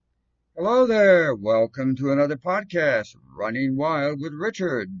Hello there. Welcome to another podcast, Running Wild with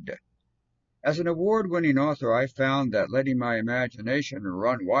Richard. As an award-winning author, I found that letting my imagination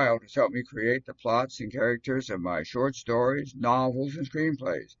run wild has helped me create the plots and characters of my short stories, novels, and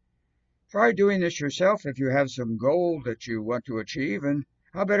screenplays. Try doing this yourself if you have some goal that you want to achieve, and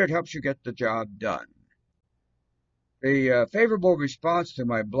I'll bet it helps you get the job done. The favorable response to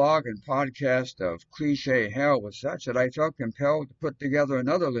my blog and podcast of Cliche Hell was such that I felt compelled to put together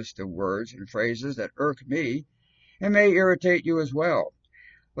another list of words and phrases that irk me and may irritate you as well.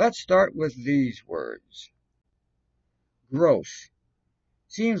 Let's start with these words. Gross.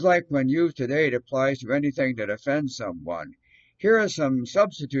 Seems like when used today it applies to anything that offends someone. Here are some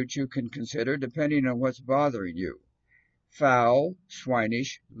substitutes you can consider depending on what's bothering you. Foul,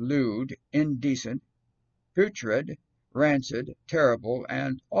 swinish, lewd, indecent, putrid, rancid, terrible,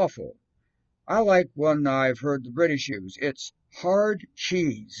 and awful. I like one I've heard the British use. It's hard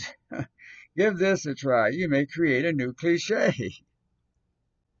cheese. Give this a try. You may create a new cliche.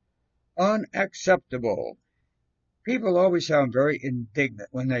 Unacceptable. People always sound very indignant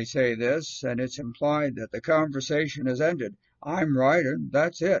when they say this, and it's implied that the conversation has ended. I'm right, and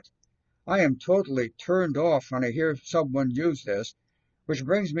that's it. I am totally turned off when I hear someone use this, which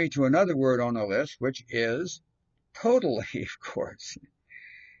brings me to another word on the list, which is totally, of course.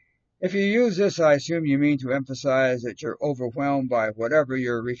 If you use this, I assume you mean to emphasize that you're overwhelmed by whatever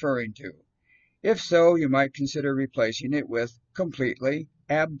you're referring to. If so, you might consider replacing it with completely,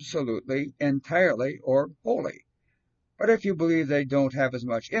 absolutely, entirely, or wholly. But if you believe they don't have as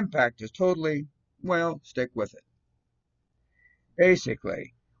much impact as totally, well, stick with it.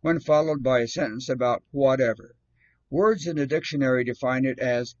 Basically, when followed by a sentence about whatever. Words in the dictionary define it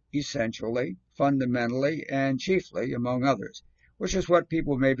as essentially, fundamentally, and chiefly, among others, which is what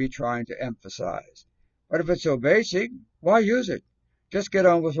people may be trying to emphasize. But if it's so basic, why use it? Just get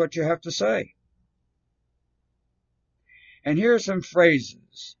on with what you have to say. And here are some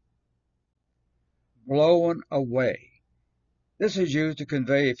phrases. Blown away. This is used to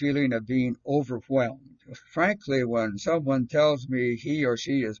convey a feeling of being overwhelmed. Frankly, when someone tells me he or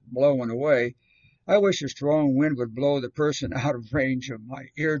she is blown away, I wish a strong wind would blow the person out of range of my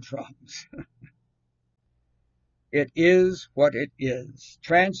eardrums. It is what it is.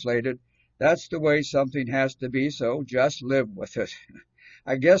 Translated, that's the way something has to be, so just live with it.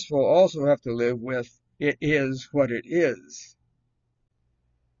 I guess we'll also have to live with it is what it is.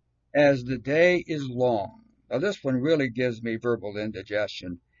 As the day is long. Now this one really gives me verbal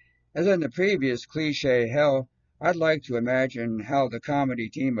indigestion. As in the previous cliche hell, I'd like to imagine how the comedy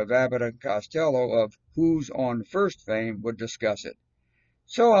team of Abbott and Costello of Who's on First fame would discuss it.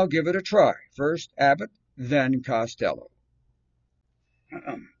 So I'll give it a try. First Abbott, then Costello.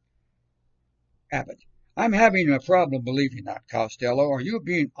 Abbott. I'm having a problem believing that, Costello. Are you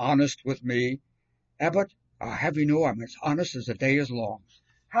being honest with me? Abbott, I'll have you know I'm as honest as the day is long.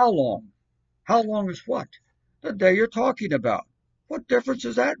 How long? How long is what? The day you're talking about. What difference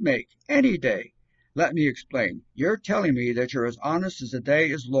does that make? Any day. Let me explain. You're telling me that you're as honest as the day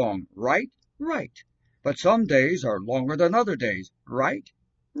is long, right? Right. But some days are longer than other days, right?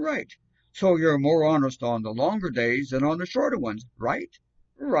 Right. So you're more honest on the longer days than on the shorter ones, right?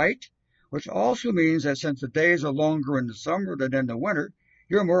 Right. Which also means that since the days are longer in the summer than in the winter,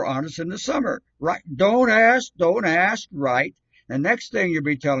 you're more honest in the summer, right? Don't ask, right? The next thing you'll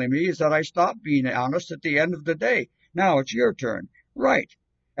be telling me is that I stopped being honest at the end of the day. Now it's your turn. Right.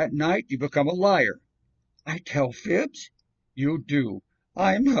 At night you become a liar. I tell fibs? You do.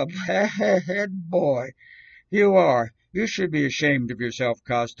 I'm a bad boy. You are. You should be ashamed of yourself,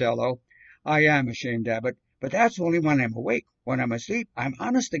 Costello. I am ashamed, Abbott, but that's only when I'm awake. When I'm asleep, I'm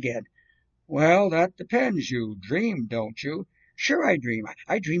honest again. Well, that depends. You dream, don't you? Sure I dream.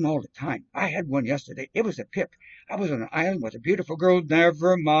 I dream all the time. I had one yesterday. It was a pip. I was on an island with a beautiful girl.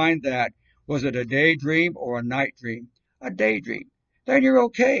 Never mind that. Was it a daydream or a night dream? A daydream. Then you're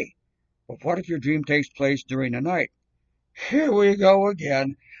okay. But what if your dream takes place during the night? Here we go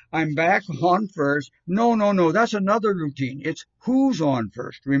again. I'm back on first. No. That's another routine. It's who's on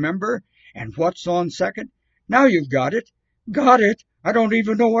first, remember? And what's on second? Now you've got it. Got it. I don't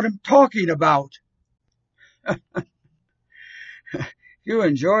even know what I'm talking about. If you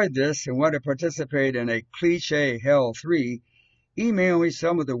enjoyed this and want to participate in a Cliche Hell 3, email me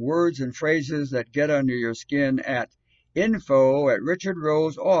some of the words and phrases that get under your skin at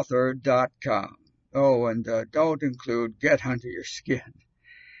info@richardroseauthor.com. Oh, and don't include get under your skin.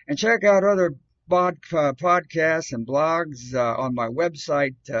 And check out other podcasts and blogs on my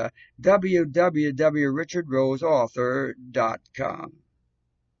website, www.richardroseauthor.com.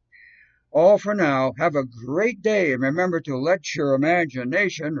 all for now. Have a great day and remember to let your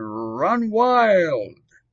imagination run wild.